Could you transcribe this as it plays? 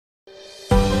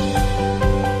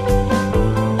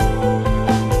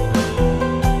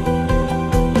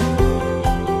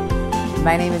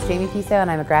My name is Jamie Piso and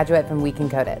I'm a graduate from We Can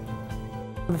Code It.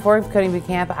 Before Coding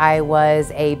Bootcamp, I was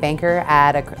a banker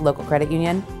at a local credit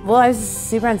union. Well, I was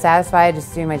super unsatisfied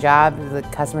just doing my job, the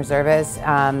customer service,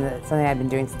 something I'd been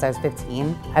doing since I was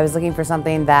 15. I was looking for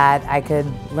something that I could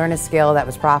learn a skill that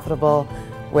was profitable,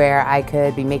 where I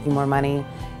could be making more money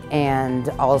and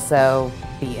also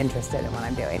be interested in what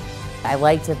I'm doing. I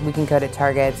liked that We Can Code It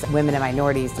targets women and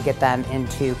minorities to get them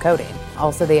into coding.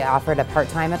 Also, they offered a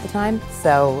part-time at the time,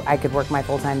 so I could work my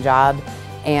full-time job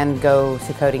and go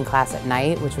to coding class at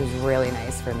night, which was really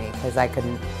nice for me because I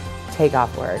couldn't take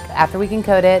off work. After We Can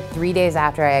Code It, 3 days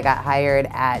after I got hired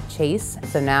at Chase,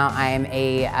 so now I'm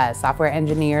a software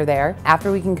engineer there.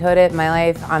 After We Can Code It, my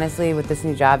life, honestly, with this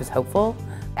new job is hopeful.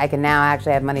 I can now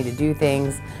actually have money to do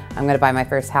things. I'm gonna buy my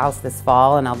first house this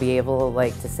fall and I'll be able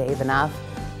to save enough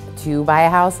to buy a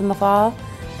house in the fall,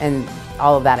 and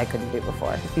all of that I couldn't do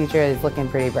before. The future is looking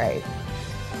pretty bright.